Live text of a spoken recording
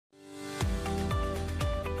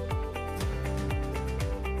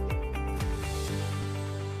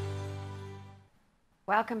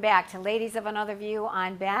Welcome back to Ladies of Another View.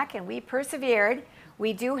 I'm back, and we persevered.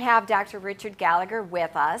 We do have Dr. Richard Gallagher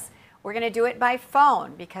with us. We're going to do it by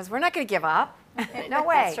phone because we're not going to give up. No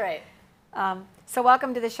way. That's right. So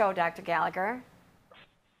welcome to the show, Dr. Gallagher.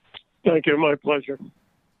 Thank you. My pleasure.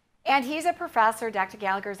 And he's a professor. Dr.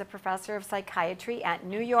 Gallagher is a professor of psychiatry at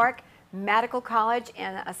New York Medical College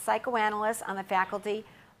and a psychoanalyst on the faculty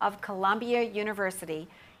of Columbia University.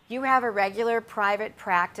 You have a regular private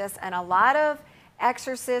practice and a lot of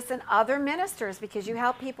exorcists and other ministers, because you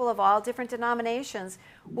help people of all different denominations,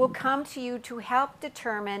 will come to you to help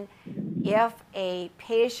determine if a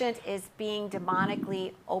patient is being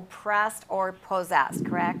demonically oppressed or possessed,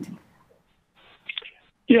 correct?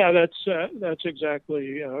 Yeah, that's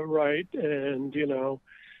exactly right. And, you know,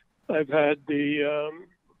 I've had the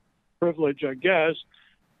privilege, I guess,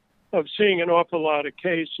 of seeing an awful lot of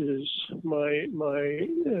cases. My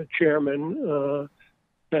chairman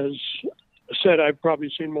has said I've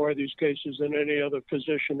probably seen more of these cases than any other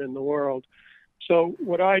physician in the world. So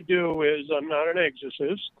what I do is, I'm not an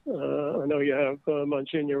exorcist. I know you have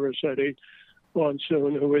Monsignor Rossetti on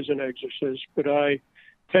soon, who is an exorcist, but I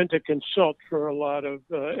tend to consult for a lot of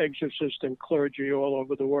exorcists and clergy all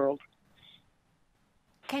over the world.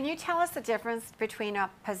 Can you tell us the difference between a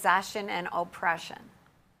possession and oppression?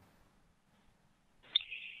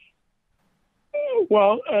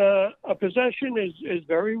 Well, a possession is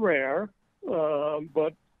very rare,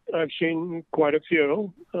 but I've seen quite a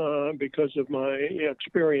few because of my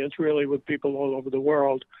experience really with people all over the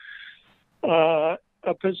world. A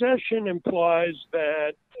possession implies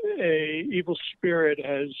that a evil spirit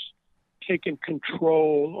has taken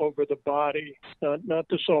control over the body, not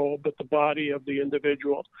the soul, but the body of the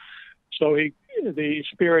individual. So the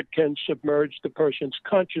spirit can submerge the person's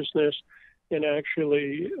consciousness and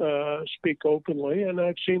actually speak openly, and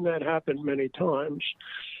I've seen that happen many times.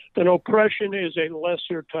 An oppression is a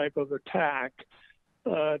lesser type of attack.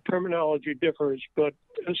 Terminology differs, but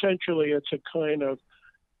essentially it's a kind of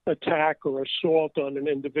attack or assault on an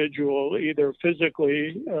individual, either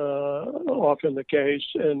physically, often the case,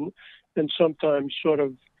 and sometimes sort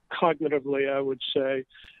of cognitively, I would say,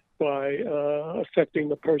 by affecting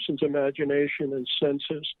the person's imagination and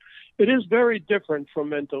senses. It is very different from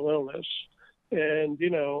mental illness. And, you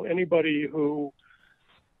know, anybody who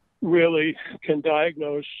really can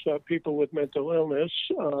diagnose people with mental illness,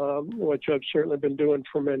 which I've certainly been doing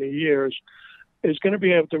for many years, is going to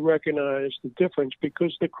be able to recognize the difference,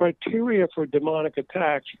 because the criteria for demonic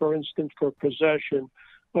attacks, for instance, for possession,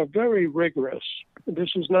 are very rigorous.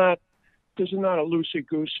 This is not a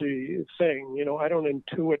loosey-goosey thing. You know, I don't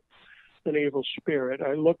intuit an evil spirit.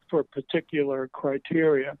 I look for particular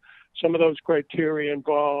criteria. Some of those criteria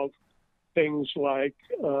involve things like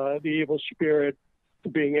the evil spirit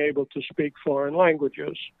being able to speak foreign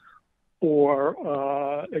languages,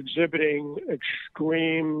 or exhibiting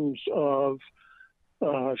extremes of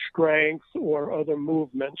strength or other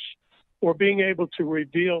movements, or being able to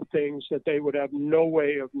reveal things that they would have no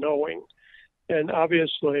way of knowing. And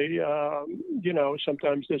obviously, you know,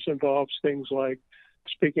 sometimes this involves things like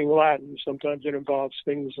speaking Latin. Sometimes it involves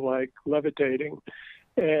things like levitating.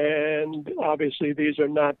 And obviously, these are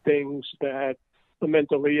not things that a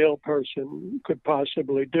mentally ill person could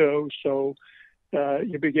possibly do. So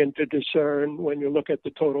you begin to discern, when you look at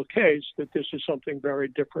the total case, that this is something very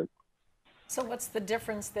different. So what's the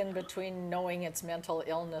difference then between knowing it's mental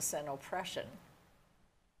illness and oppression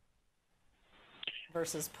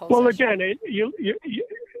versus possession? Well, again, you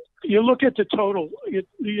look at the total.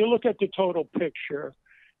 You look at the total picture.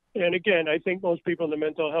 And again, I think most people in the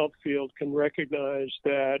mental health field can recognize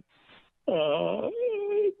that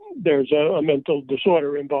there's a mental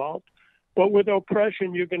disorder involved. But with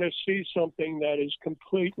oppression, you're going to see something that is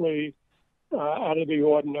completely out of the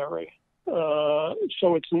ordinary.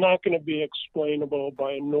 So it's not going to be explainable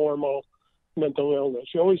by a normal mental illness.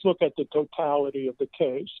 You always look at the totality of the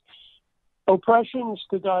case. Oppressions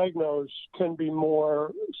to diagnose can be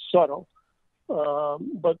more subtle.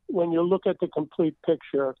 But when you look at the complete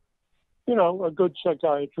picture, you know, a good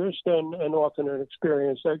psychiatrist and often an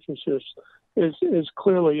experienced exorcist is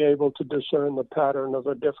clearly able to discern the pattern of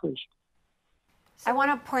a difference. I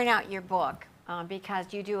want to point out your book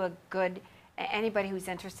because you do a good, anybody who's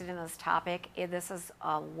interested in this topic, this is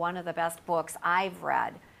one of the best books I've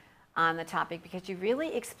read on the topic, because you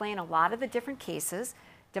really explain a lot of the different cases,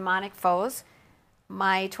 demonic foes.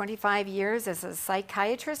 My 25 years as a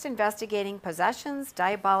psychiatrist investigating possessions,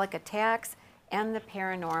 diabolic attacks, and the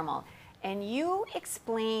paranormal. And you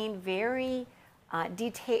explain very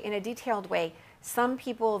in a detailed way some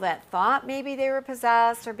people that thought maybe they were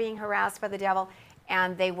possessed or being harassed by the devil,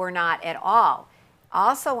 and they were not at all.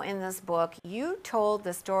 Also in this book, you told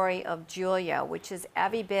the story of Julia, which is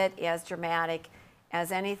every bit as dramatic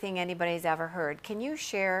as anything anybody's ever heard. Can you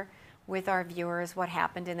share with our viewers what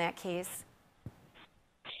happened in that case?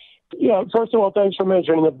 Yeah, first of all, thanks for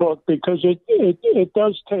mentioning the book, because it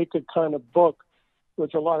does take a kind of book,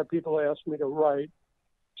 which a lot of people ask me to write,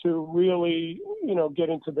 to really, get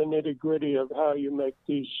into the nitty-gritty of how you make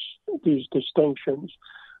these distinctions.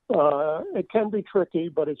 It can be tricky,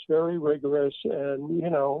 but it's very rigorous, and,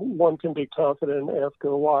 one can be confident after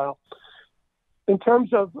a while. In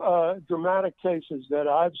terms of dramatic cases that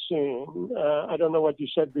I've seen, I don't know what you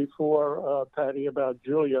said before, Patty, about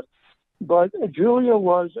Julia, but Julia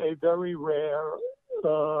was a very rare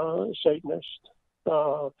Satanist.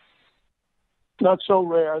 Not so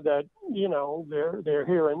rare that, they're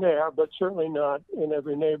here and there, but certainly not in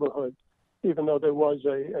every neighborhood, even though there was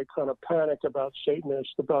a kind of panic about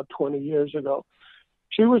Satanists about 20 years ago.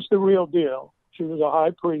 She was the real deal. She was a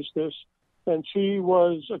high priestess, and she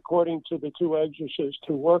was, according to the two exorcists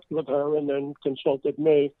who worked with her and then consulted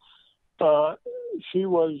me, she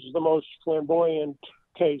was the most flamboyant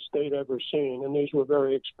case they'd ever seen, and these were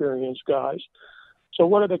very experienced guys. So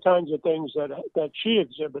what are the kinds of things that she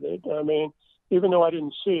exhibited? I mean, even though I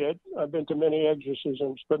didn't see it, I've been to many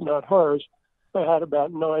exorcisms, but not hers. I had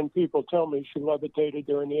about 9 people tell me she levitated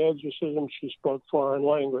during the exorcism. She spoke foreign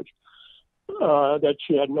language that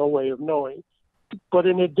she had no way of knowing. But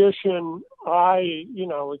in addition, I,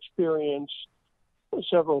 experienced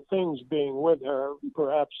several things being with her.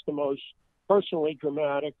 Perhaps the most personally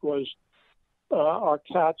dramatic was our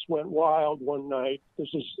cats went wild one night. This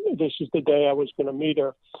is the day I was going to meet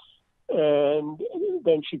her, and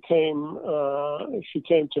then she came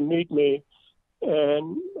to meet me,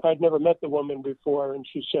 and I'd never met the woman before, and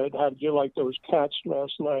she said, "How did you like those cats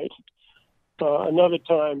last night?" Another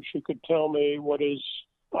time, she could tell me what is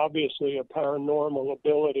obviously a paranormal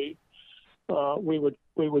ability. We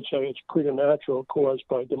would say it's preternatural, caused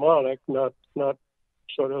by demonic, not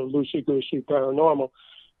sort of loosey-goosey paranormal.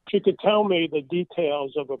 She could tell me the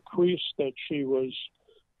details of a priest that she was,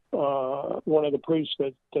 one of the priests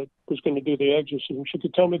that was going to do the exorcism. She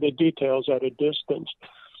could tell me the details at a distance.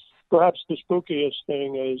 Perhaps the spookiest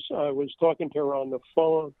thing is I was talking to her on the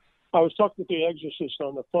phone. I was talking to the exorcist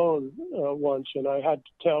on the phone once, and I had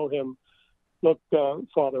to tell him, "Look,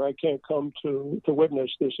 Father, I can't come to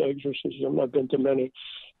witness this exorcism. I've been to many."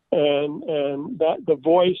 And that the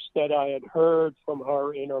voice that I had heard from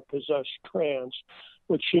her in her possessed trance,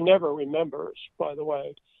 which she never remembers, by the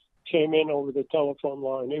way, came in over the telephone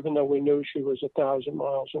line, even though we knew she was 1,000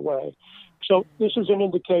 miles away. So this is an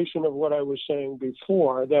indication of what I was saying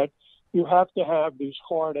before, that you have to have these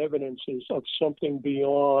hard evidences of something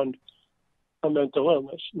beyond a mental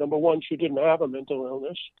illness. Number one, she didn't have a mental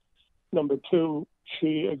illness. Number two,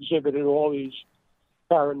 she exhibited all these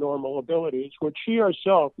paranormal abilities, which she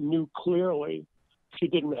herself knew clearly she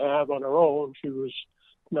didn't have on her own. She was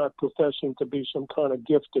not professing to be some kind of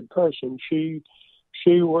gifted person. She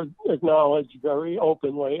would acknowledge very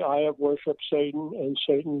openly, "I have worshipped Satan, and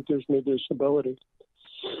Satan gives me this ability."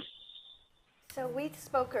 So we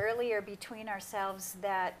spoke earlier between ourselves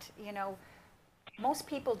that, most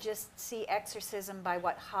people just see exorcism by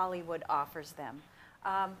what Hollywood offers them.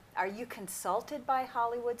 Are you consulted by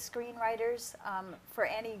Hollywood screenwriters for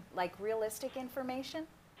any realistic information?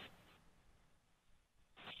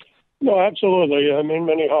 No, absolutely. I mean,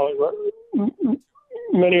 many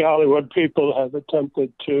Hollywood people have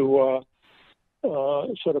attempted to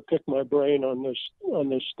sort of pick my brain on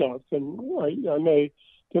this stuff, and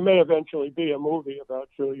there may eventually be a movie about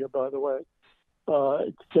Julia, by the way,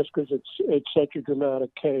 just because it's such a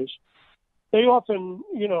dramatic case. They often,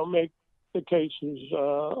 make the cases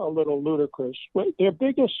a little ludicrous. Their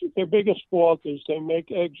biggest fault is they make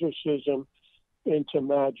exorcism into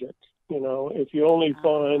magic. If you only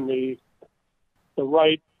find the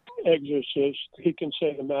right exorcist, he can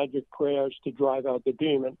say the magic prayers to drive out the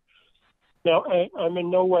demon. Now, I'm in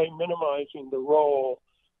no way minimizing the role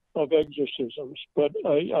of exorcisms, but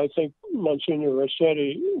I think Monsignor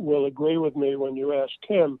Rossetti will agree with me when you ask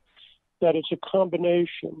him that it's a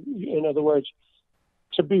combination. In other words,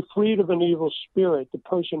 to be freed of an evil spirit, the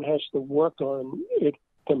person has to work on it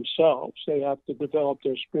themselves. They have to develop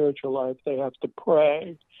their spiritual life. They have to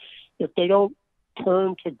pray. If they don't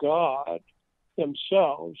turn to God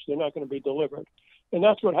themselves, they're not going to be delivered. And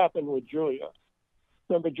that's what happened with Julia.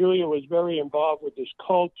 Remember, Julia was very involved with this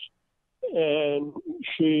cult, and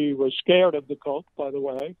she was scared of the cult, by the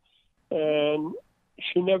way, and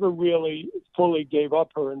she never really fully gave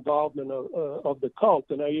up her involvement of the cult.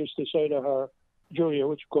 And I used to say to her, Julia,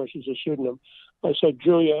 which of course is a pseudonym, I said,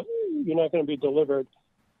 "Julia, you're not going to be delivered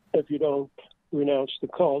if you don't renounce the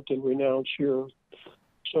cult and renounce your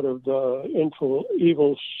sort of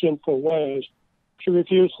evil, sinful ways. She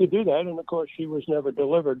refused to do that, and of course she was never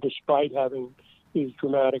delivered despite having these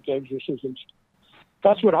dramatic exorcisms.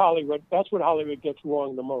 That's what Hollywood gets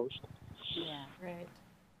wrong the most. Yeah. Right.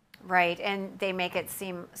 Right, and they make it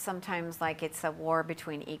seem sometimes like it's a war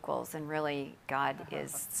between equals, and really God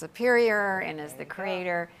is superior and is the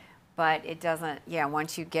creator, but it doesn't,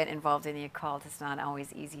 once you get involved in the occult, it's not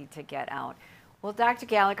always easy to get out. Well, Dr.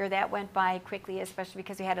 Gallagher, that went by quickly, especially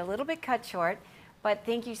because we had a little bit cut short, but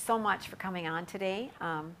thank you so much for coming on today.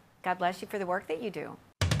 God bless you for the work that you do.